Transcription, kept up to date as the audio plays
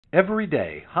Every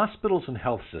day, hospitals and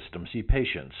health systems see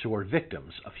patients who are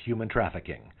victims of human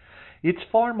trafficking. It's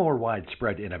far more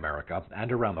widespread in America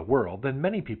and around the world than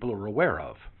many people are aware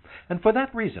of. And for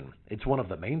that reason, it's one of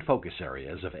the main focus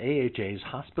areas of AHA's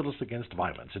Hospitals Against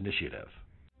Violence initiative.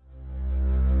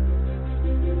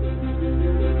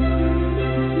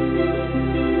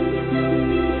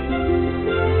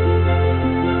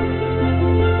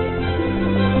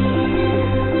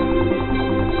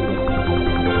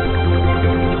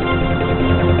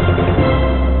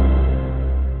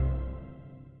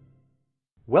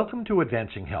 Welcome to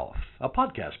Advancing Health, a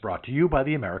podcast brought to you by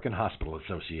the American Hospital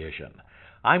Association.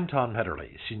 I'm Tom Hederle,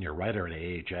 Senior Writer at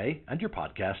AHA and your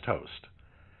podcast host.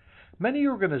 Many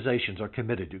organizations are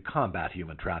committed to combat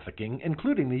human trafficking,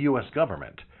 including the U.S.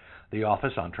 government. The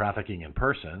Office on Trafficking in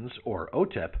Persons, or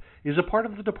OTIP, is a part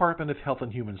of the Department of Health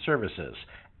and Human Services,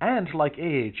 and like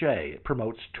AHA, it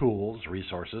promotes tools,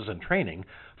 resources, and training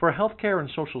for healthcare and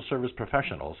social service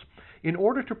professionals in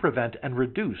order to prevent and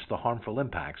reduce the harmful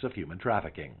impacts of human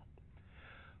trafficking.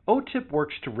 OTIP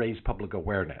works to raise public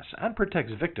awareness and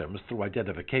protects victims through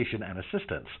identification and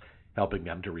assistance, helping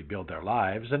them to rebuild their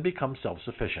lives and become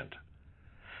self-sufficient.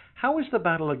 How is the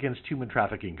battle against human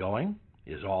trafficking going?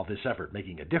 Is all this effort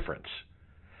making a difference?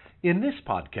 In this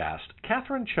podcast,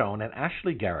 Catherine Choan and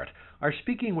Ashley Garrett are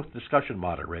speaking with discussion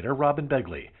moderator Robyn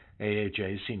Begley,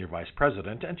 AHA's Senior Vice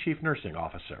President and Chief Nursing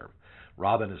Officer.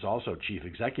 Robyn is also Chief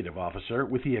Executive Officer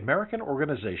with the American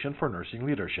Organization for Nursing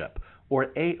Leadership,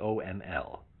 or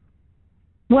AONL.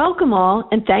 Welcome all,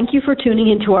 and thank you for tuning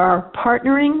into our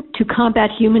Partnering to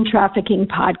Combat Human Trafficking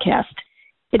podcast.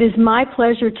 It is my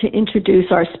pleasure to introduce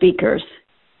our speakers.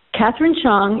 Catherine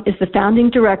Choan is the founding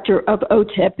director of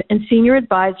OTIP and senior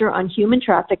advisor on human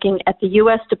trafficking at the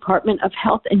U.S. Department of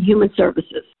Health and Human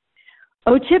Services.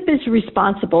 OTIP is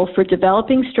responsible for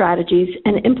developing strategies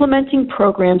and implementing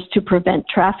programs to prevent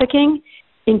trafficking,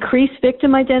 increase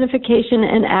victim identification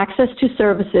and access to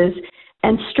services,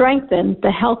 and strengthen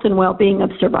the health and well-being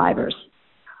of survivors.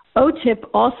 OTIP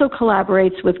also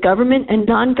collaborates with government and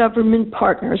non-government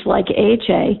partners like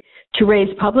AHA to raise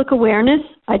public awareness,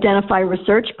 identify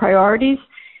research priorities,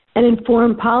 and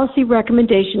inform policy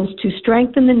recommendations to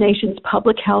strengthen the nation's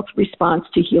public health response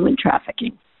to human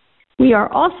trafficking. We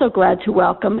are also glad to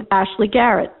welcome Ashley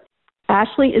Garrett.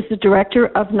 Ashley is the director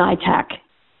of NITAC.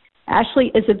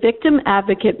 Ashley is a victim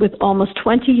advocate with almost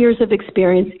 20 years of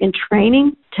experience in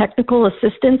training, technical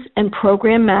assistance, and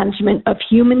program management of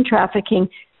human trafficking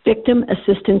victim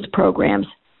assistance programs.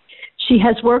 She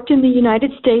has worked in the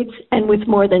United States and with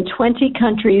more than 20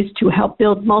 countries to help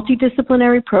build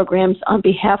multidisciplinary programs on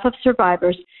behalf of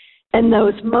survivors and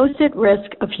those most at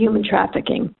risk of human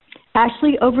trafficking.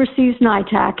 Ashley oversees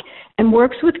NITAC and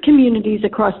works with communities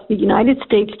across the United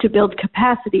States to build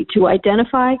capacity to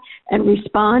identify and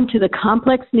respond to the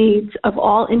complex needs of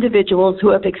all individuals who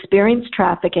have experienced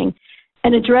trafficking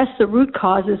and address the root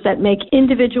causes that make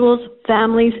individuals,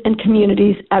 families, and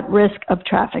communities at risk of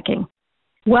trafficking.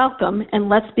 Welcome, and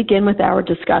let's begin with our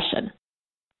discussion.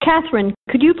 Catherine,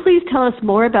 could you please tell us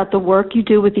more about the work you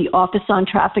do with the Office on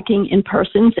Trafficking in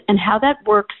Persons and how that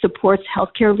work supports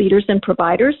healthcare leaders and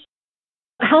providers?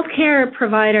 Healthcare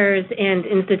providers and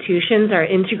institutions are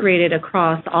integrated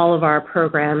across all of our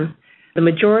programs. The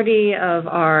majority of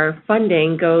our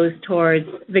funding goes towards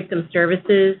victim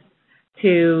services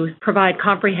to provide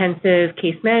comprehensive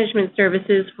case management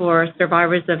services for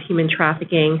survivors of human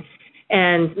trafficking.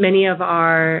 And many of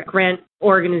our grant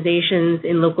organizations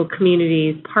in local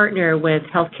communities partner with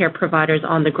healthcare providers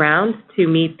on the ground to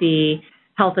meet the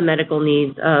health and medical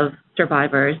needs of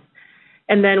survivors.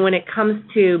 And then when it comes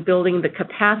to building the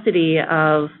capacity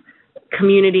of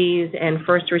communities and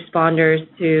first responders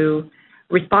to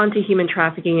respond to human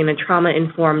trafficking in a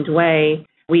trauma-informed way,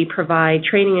 we provide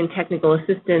training and technical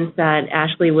assistance that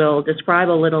Ashley will describe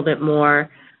a little bit more.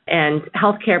 And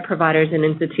healthcare providers and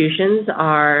institutions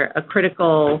are a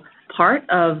critical part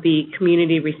of the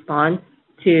community response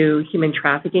to human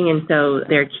trafficking, and so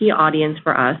they're a key audience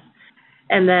for us.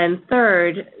 And then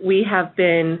third, we have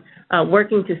been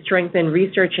working to strengthen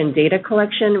research and data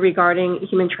collection regarding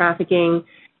human trafficking.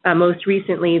 Most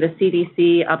recently, the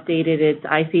CDC updated its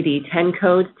ICD-10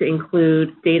 codes to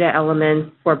include data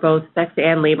elements for both sex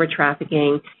and labor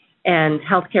trafficking, and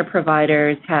healthcare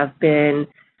providers have been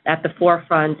at the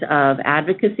forefront of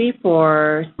advocacy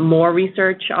for more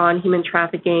research on human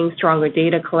trafficking, stronger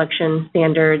data collection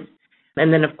standards,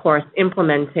 and then, of course,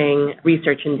 implementing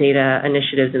research and data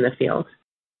initiatives in the field.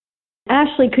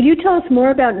 Ashley, could you tell us more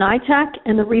about NITAC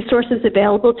and the resources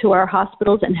available to our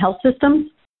hospitals and health systems?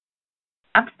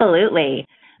 Absolutely.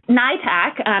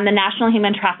 NITAC, the National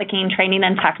Human Trafficking Training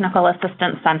and Technical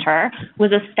Assistance Center,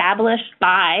 was established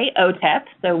by OTIP,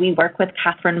 so we work with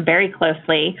Catherine very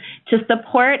closely, to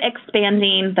support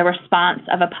expanding the response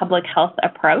of a public health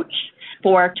approach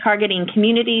for targeting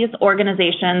communities,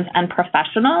 organizations, and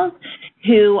professionals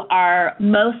who are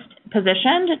most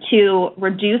positioned to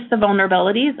reduce the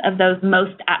vulnerabilities of those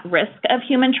most at risk of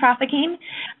human trafficking,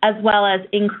 as well as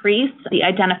increase the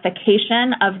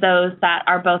identification of those that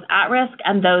are both at risk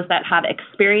and those that have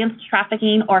experienced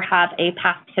trafficking or have a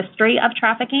past history of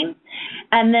trafficking.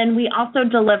 And then we also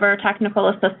deliver technical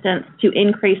assistance to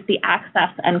increase the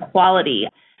access and quality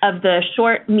of the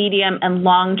short, medium, and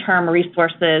long-term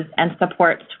resources and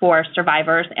supports for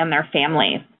survivors and their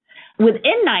families.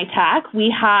 Within NITAC,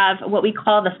 we have what we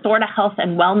call the SORTA Health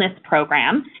and Wellness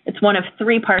Program. It's one of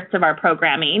 3 parts of our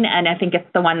programming, and I think it's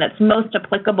the one that's most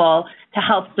applicable to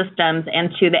health systems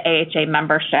and to the AHA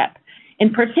membership.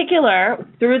 In particular,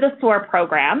 through the SOAR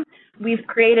program, we've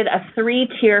created a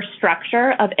 3-tier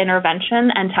structure of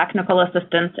intervention and technical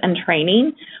assistance and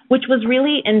training, which was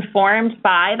really informed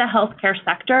by the healthcare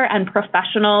sector and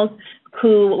professionals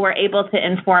who were able to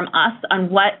inform us on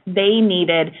what they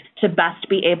needed to best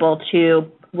be able to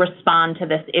respond to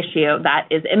this issue that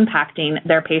is impacting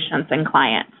their patients and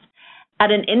clients. At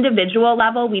an individual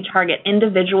level, we target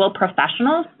individual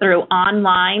professionals through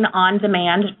online,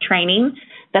 on-demand training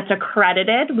that's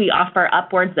accredited. We offer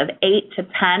upwards of 8 to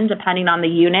 10, depending on the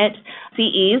unit,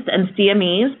 CEs and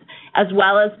CMEs, as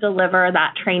well as deliver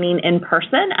that training in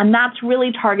person. And that's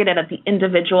really targeted at the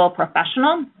individual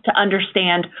professional to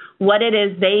understand what it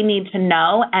is they need to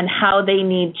know and how they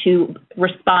need to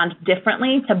respond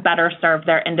differently to better serve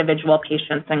their individual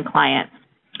patients and clients.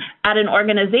 At an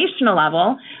organizational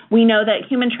level, we know that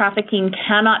human trafficking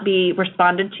cannot be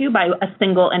responded to by a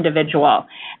single individual.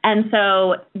 And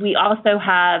so we also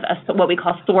have what we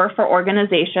call SOAR for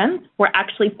organizations. We're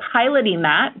actually piloting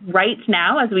that right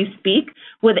now as we speak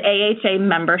with AHA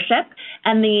membership.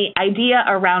 And the idea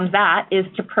around that is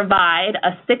to provide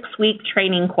a 6-week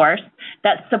training course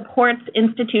that supports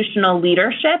institutional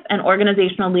leadership and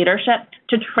organizational leadership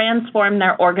to transform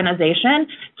their organization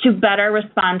to better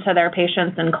respond to their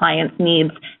patients' and clients'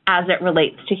 needs as it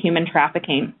relates to human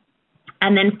trafficking.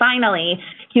 And then finally,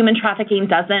 human trafficking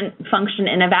doesn't function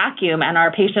in a vacuum, and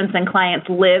our patients and clients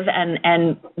live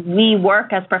and we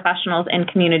work as professionals in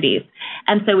communities.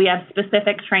 And so we have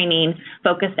specific training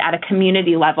focused at a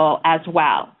community level as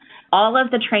well. All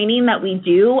of the training that we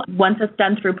do, once it's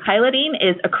done through piloting,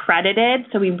 is accredited.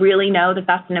 So we really know that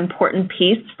that's an important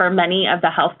piece for many of the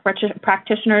health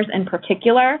practitioners in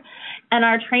particular. And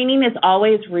our training is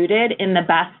always rooted in the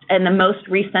best and the most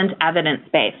recent evidence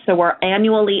base. So we're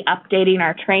annually updating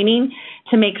our training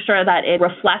to make sure that it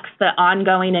reflects the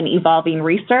ongoing and evolving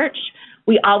research.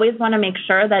 We always want to make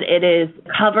sure that it is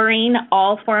covering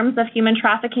all forms of human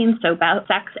trafficking, so both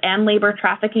sex and labor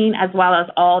trafficking, as well as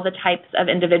all the types of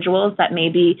individuals that may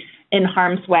be in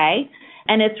harm's way.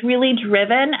 And it's really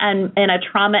driven and in a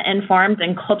trauma-informed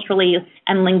and culturally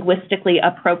and linguistically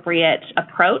appropriate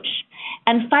approach.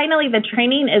 And finally, the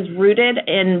training is rooted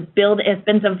in it's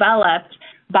been developed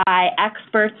by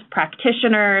experts,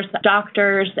 practitioners,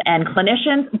 doctors, and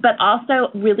clinicians, but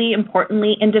also, really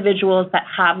importantly, individuals that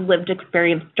have lived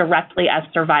experience directly as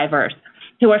survivors,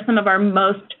 who are some of our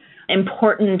most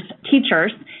important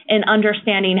teachers in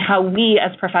understanding how we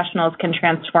as professionals can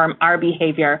transform our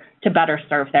behavior to better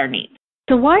serve their needs.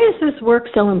 So why is this work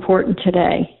so important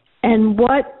today? And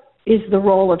what is the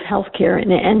role of healthcare in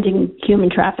ending human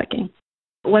trafficking?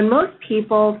 When most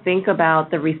people think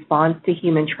about the response to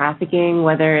human trafficking,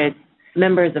 whether it's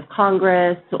members of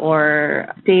Congress or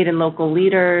state and local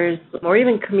leaders or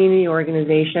even community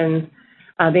organizations,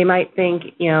 they might think,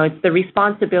 it's the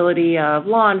responsibility of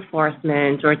law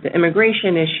enforcement or it's an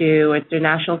immigration issue, it's a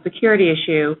national security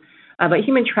issue. But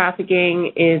human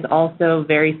trafficking is also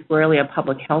very squarely a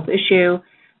public health issue.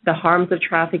 The harms of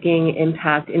trafficking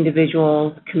impact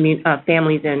individuals,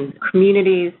 families, and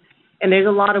communities. And there's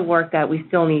a lot of work that we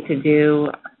still need to do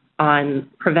on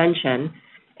prevention.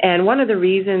 And one of the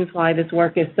reasons why this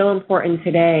work is so important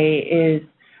today is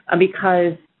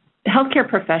because healthcare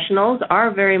professionals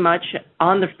are very much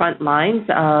on the front lines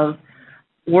of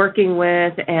working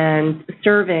with and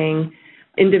serving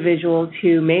individuals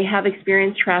who may have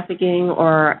experienced trafficking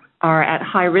or are at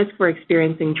high risk for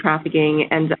experiencing trafficking.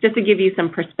 And just to give you some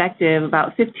perspective,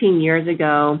 about 15 years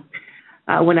ago,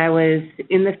 when I was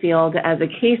in the field as a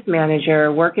case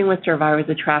manager working with survivors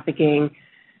of trafficking,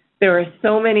 there were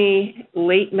so many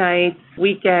late nights,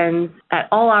 weekends, at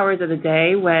all hours of the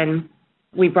day when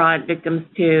we brought victims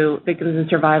and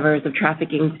survivors of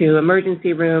trafficking to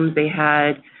emergency rooms. They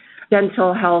had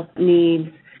dental health needs.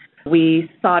 We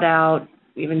sought out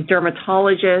even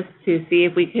dermatologists to see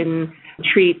if we can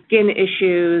treat skin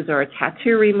issues or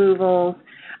tattoo removal,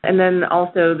 and then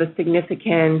also the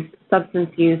significant substance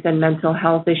use and mental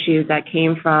health issues that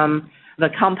came from the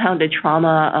compounded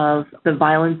trauma of the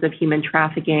violence of human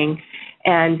trafficking.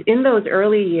 And in those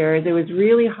early years, it was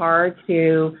really hard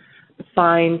to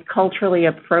find culturally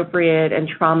appropriate and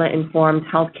trauma-informed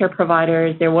healthcare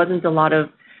providers. There wasn't a lot of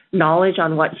knowledge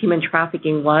on what human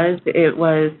trafficking was. It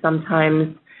was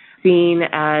sometimes seen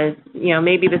as,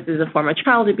 maybe this is a form of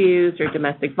child abuse or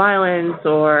domestic violence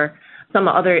or some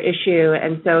other issue.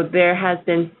 And so there has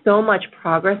been so much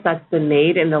progress that's been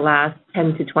made in the last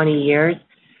 10 to 20 years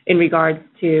in regards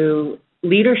to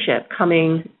leadership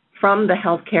coming from the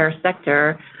healthcare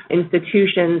sector,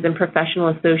 institutions and professional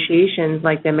associations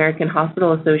like the American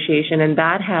Hospital Association, and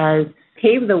that has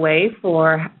paved the way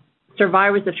for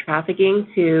survivors of trafficking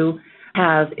to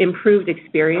have improved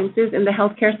experiences in the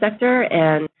healthcare sector,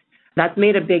 and that's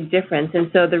made a big difference. And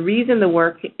so the reason the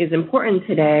work is important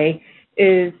today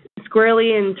is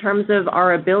squarely in terms of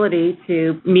our ability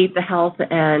to meet the health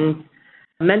and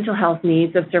mental health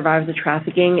needs of survivors of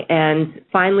trafficking and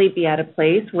finally be at a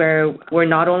place where we're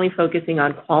not only focusing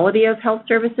on quality of health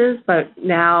services, but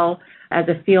now as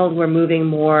a field we're moving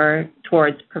more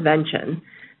towards prevention.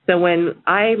 So when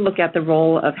I look at the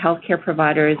role of healthcare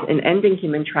providers in ending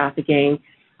human trafficking,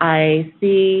 I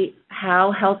see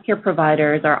how healthcare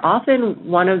providers are often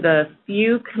one of the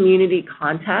few community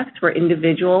contacts for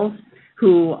individuals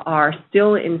who are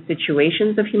still in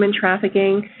situations of human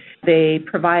trafficking. They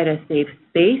provide a safe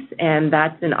space, and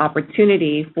that's an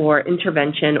opportunity for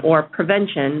intervention or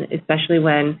prevention, especially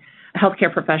when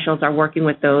healthcare professionals are working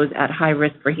with those at high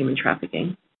risk for human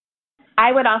trafficking.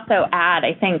 I would also add,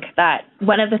 I think that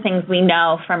one of the things we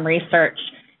know from research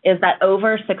is that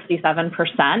over 67%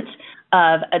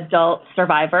 of adult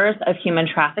survivors of human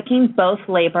trafficking, both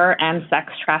labor and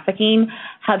sex trafficking,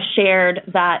 have shared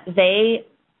that they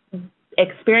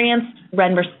experienced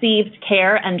and received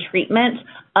care and treatment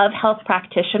of health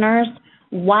practitioners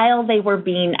while they were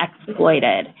being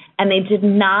exploited. And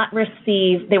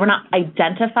they were not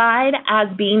identified as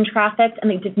being trafficked, and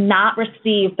they did not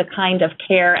receive the kind of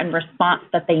care and response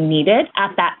that they needed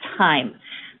at that time.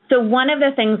 So one of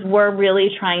the things we're really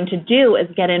trying to do is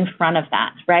get in front of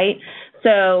that, right?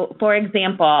 So, for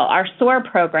example, our SOAR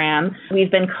program,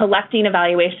 we've been collecting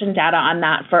evaluation data on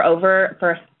that for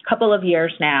a couple of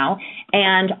years now,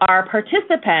 and our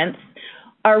participants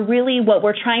are really what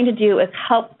we're trying to do is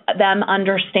help them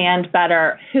understand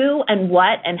better who and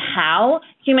what and how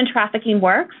human trafficking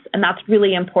works, and that's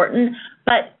really important.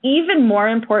 But even more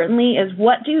importantly is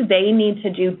what do they need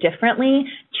to do differently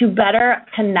to better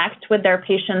connect with their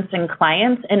patients and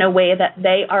clients in a way that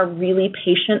they are really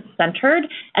patient-centered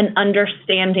and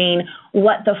understanding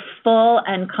what the full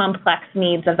and complex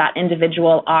needs of that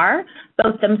individual are,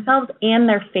 both themselves and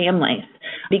their families,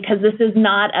 because this is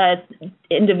not an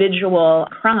individual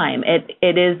crime.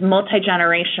 It is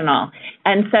multi-generational.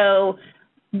 And so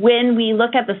when we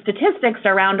look at the statistics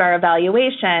around our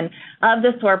evaluation of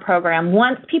the SOAR program,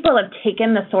 once people have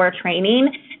taken the SOAR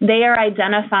training, they are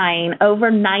identifying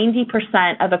over 90%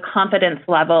 of a competence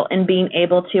level in being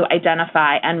able to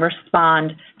identify and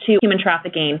respond to human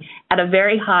trafficking at a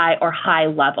very high or high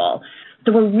level.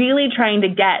 So we're really trying to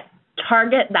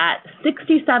target that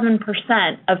 67%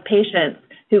 of patients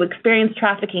who experienced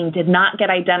trafficking did not get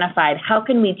identified. How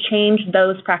can we change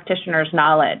those practitioners'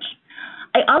 knowledge?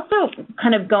 I also,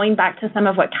 kind of going back to some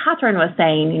of what Catherine was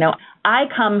saying, I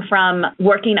come from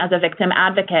working as a victim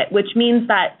advocate, which means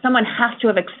that someone has to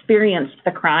have experienced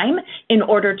the crime in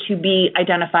order to be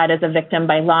identified as a victim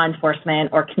by law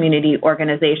enforcement or community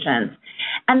organizations.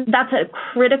 And that's a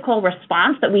critical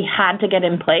response that we had to get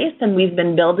in place, and we've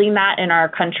been building that in our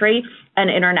country and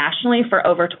internationally for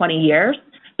over 20 years,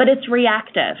 but it's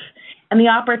reactive. And the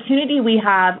opportunity we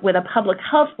have with a public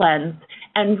health lens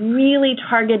and really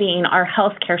targeting our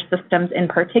healthcare systems in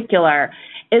particular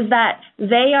is that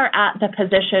they are at the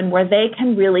position where they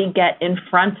can really get in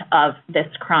front of this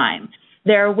crime.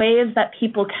 There are ways that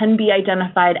people can be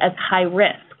identified as high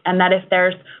risk, and that if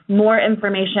there's more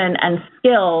information and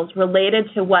skills related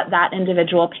to what that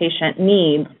individual patient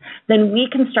needs, then we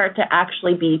can start to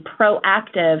actually be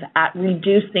proactive at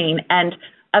reducing and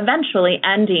eventually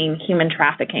ending human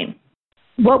trafficking.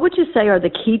 What would you say are the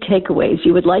key takeaways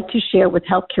you would like to share with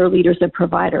healthcare leaders and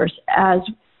providers as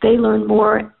they learn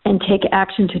more and take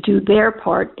action to do their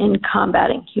part in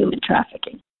combating human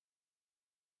trafficking?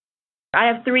 I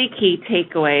have three key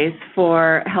takeaways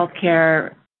for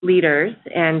healthcare leaders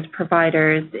and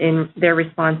providers in their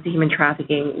response to human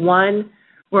trafficking. One,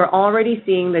 We're already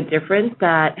seeing the difference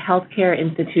that healthcare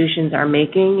institutions are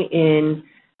making in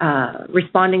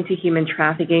responding to human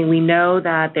trafficking. We know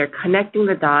that they're connecting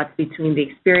the dots between the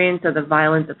experience of the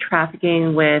violence of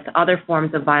trafficking with other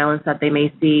forms of violence that they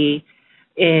may see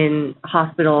in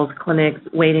hospitals, clinics,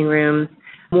 waiting rooms.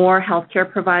 More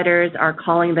healthcare providers are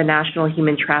calling the National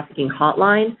Human Trafficking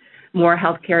Hotline. More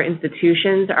healthcare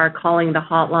institutions are calling the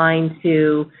hotline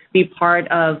to be part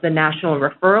of the National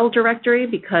Referral Directory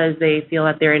because they feel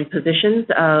that they're in positions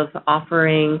of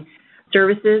offering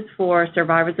services for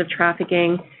survivors of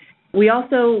trafficking. We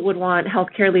also would want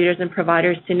healthcare leaders and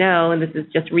providers to know, and this is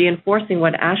just reinforcing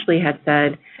what Ashley had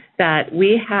said, that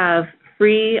we have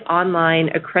free online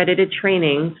accredited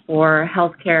trainings for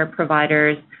healthcare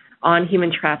providers on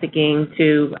human trafficking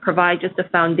to provide just a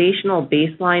foundational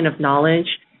baseline of knowledge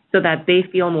so that they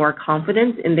feel more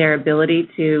confident in their ability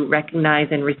to recognize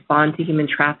and respond to human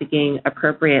trafficking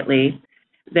appropriately.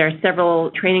 There are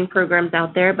several training programs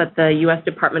out there, but the U.S.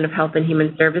 Department of Health and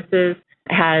Human Services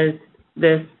has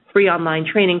this free online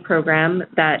training program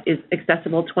that is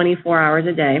accessible 24 hours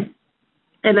a day.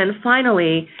 And then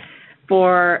finally,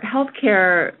 for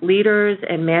healthcare leaders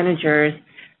and managers,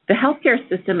 the healthcare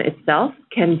system itself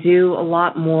can do a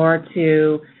lot more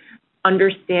to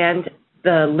understand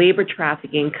the labor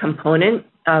trafficking component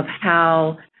of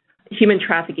how human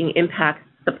trafficking impacts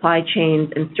supply chains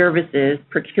and services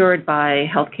procured by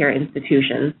healthcare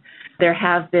institutions. There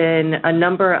have been a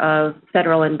number of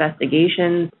federal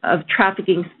investigations of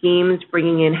trafficking schemes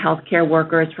bringing in healthcare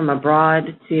workers from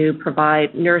abroad to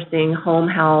provide nursing, home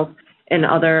health, and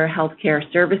other healthcare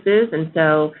services. And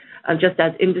so just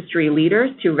as industry leaders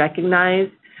to recognize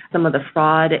some of the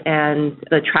fraud and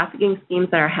the trafficking schemes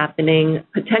that are happening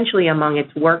potentially among its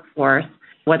workforce,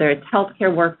 whether it's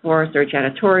healthcare workforce or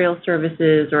janitorial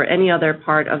services or any other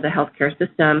part of the healthcare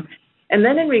system. And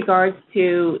then in regards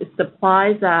to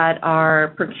supplies that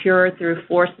are procured through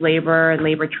forced labor and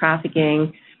labor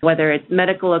trafficking, whether it's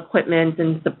medical equipment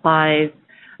and supplies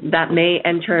that may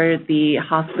enter the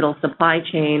hospital supply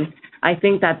chain, I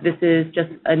think that this is just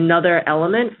another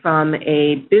element from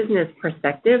a business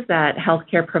perspective that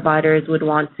healthcare providers would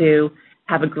want to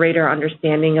have a greater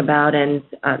understanding about. And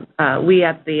we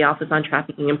at the Office on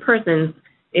Trafficking in Persons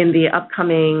in the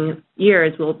upcoming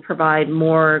years will provide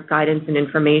more guidance and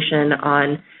information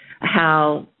on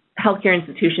how healthcare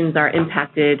institutions are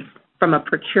impacted from a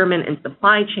procurement and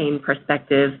supply chain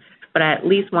perspective. But I at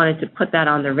least wanted to put that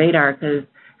on the radar because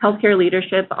healthcare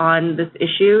leadership on this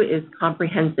issue is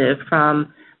comprehensive,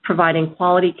 from providing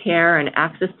quality care and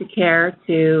access to care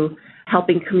to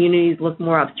helping communities look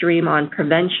more upstream on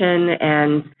prevention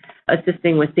and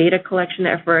assisting with data collection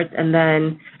efforts, and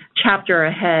then chapter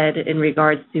ahead in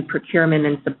regards to procurement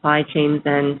and supply chains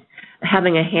and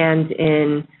having a hand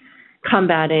in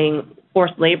combating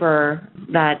forced labor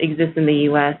that exists in the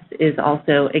U.S. is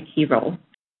also a key role.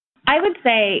 I would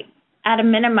say, at a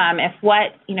minimum, if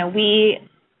we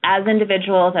as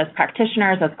individuals, as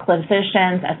practitioners, as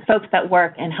clinicians, as folks that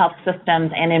work in health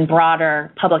systems and in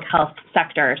broader public health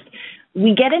sectors,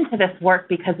 we get into this work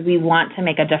because we want to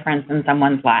make a difference in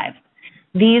someone's lives.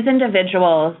 These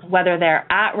individuals, whether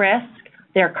they're at risk,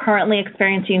 they're currently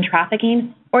experiencing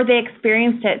trafficking, or they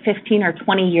experienced it 15 or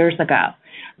 20 years ago,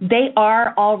 they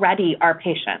are already our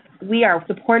patients. We are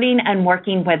supporting and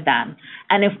working with them.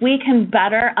 And if we can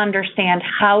better understand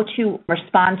how to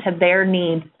respond to their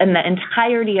needs and the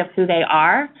entirety of who they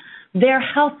are, their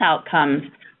health outcomes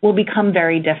will become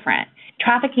very different.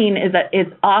 Trafficking is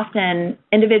often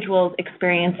individuals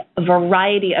experience a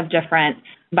variety of different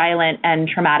violent and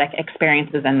traumatic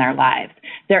experiences in their lives.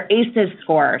 Their ACEs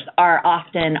scores are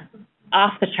often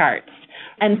off the charts.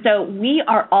 And so we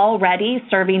are already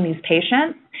serving these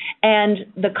patients, and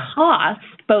the cost,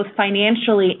 both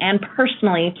financially and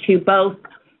personally, to both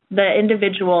the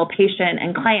individual patient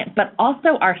and client, but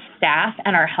also our staff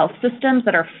and our health systems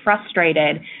that are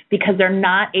frustrated because they're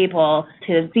not able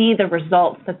to see the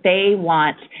results that they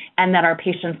want and that our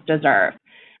patients deserve.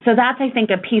 So that's, I think,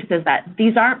 a piece is that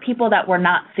these aren't people that we're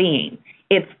not seeing.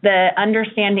 It's the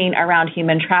understanding around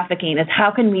human trafficking is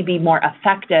how can we be more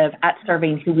effective at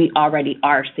serving who we already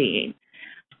are seeing.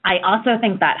 I also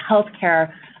think that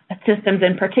healthcare systems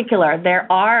in particular, there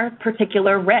are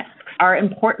particular risks are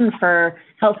important for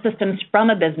health systems from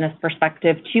a business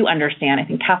perspective to understand. I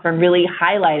think Catherine really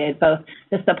highlighted both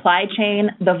the supply chain,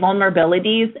 the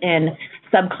vulnerabilities in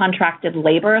subcontracted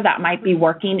labor that might be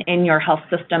working in your health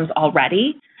systems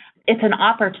already. It's an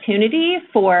opportunity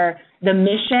for the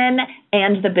mission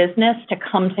and the business to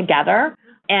come together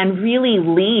and really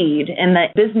lead in the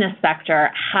business sector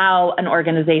how an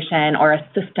organization or a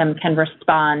system can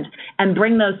respond and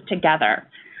bring those together.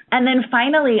 And then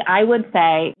finally, I would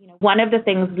say, one of the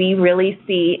things we really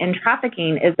see in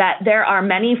trafficking is that there are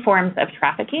many forms of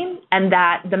trafficking, and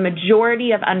that the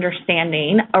majority of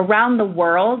understanding around the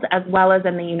world, as well as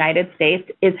in the United States,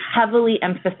 is heavily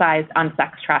emphasized on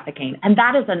sex trafficking. And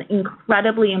that is an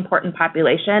incredibly important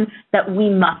population that we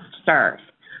must serve.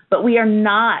 But we are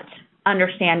not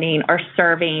understanding or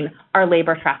serving our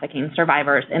labor trafficking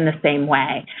survivors in the same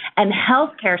way. And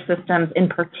healthcare systems in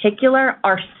particular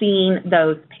are seeing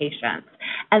those patients.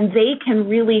 And they can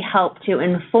really help to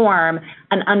inform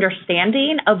an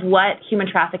understanding of what human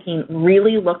trafficking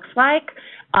really looks like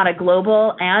on a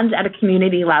global and at a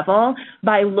community level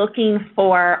by looking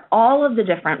for all of the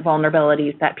different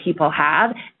vulnerabilities that people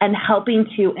have and helping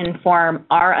to inform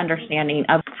our understanding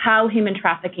of how human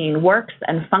trafficking works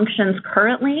and functions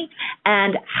currently,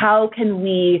 and how can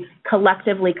we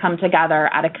collectively come together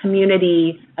at a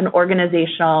community, an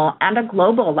organizational, and a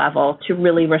global level to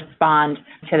really respond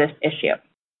to this issue.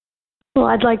 Well,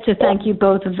 I'd like to thank you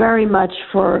both very much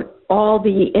for all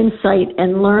the insight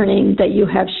and learning that you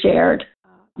have shared.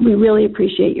 We really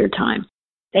appreciate your time.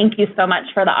 Thank you so much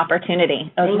for the opportunity.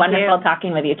 It was wonderful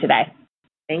talking with you today.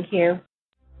 Thank you.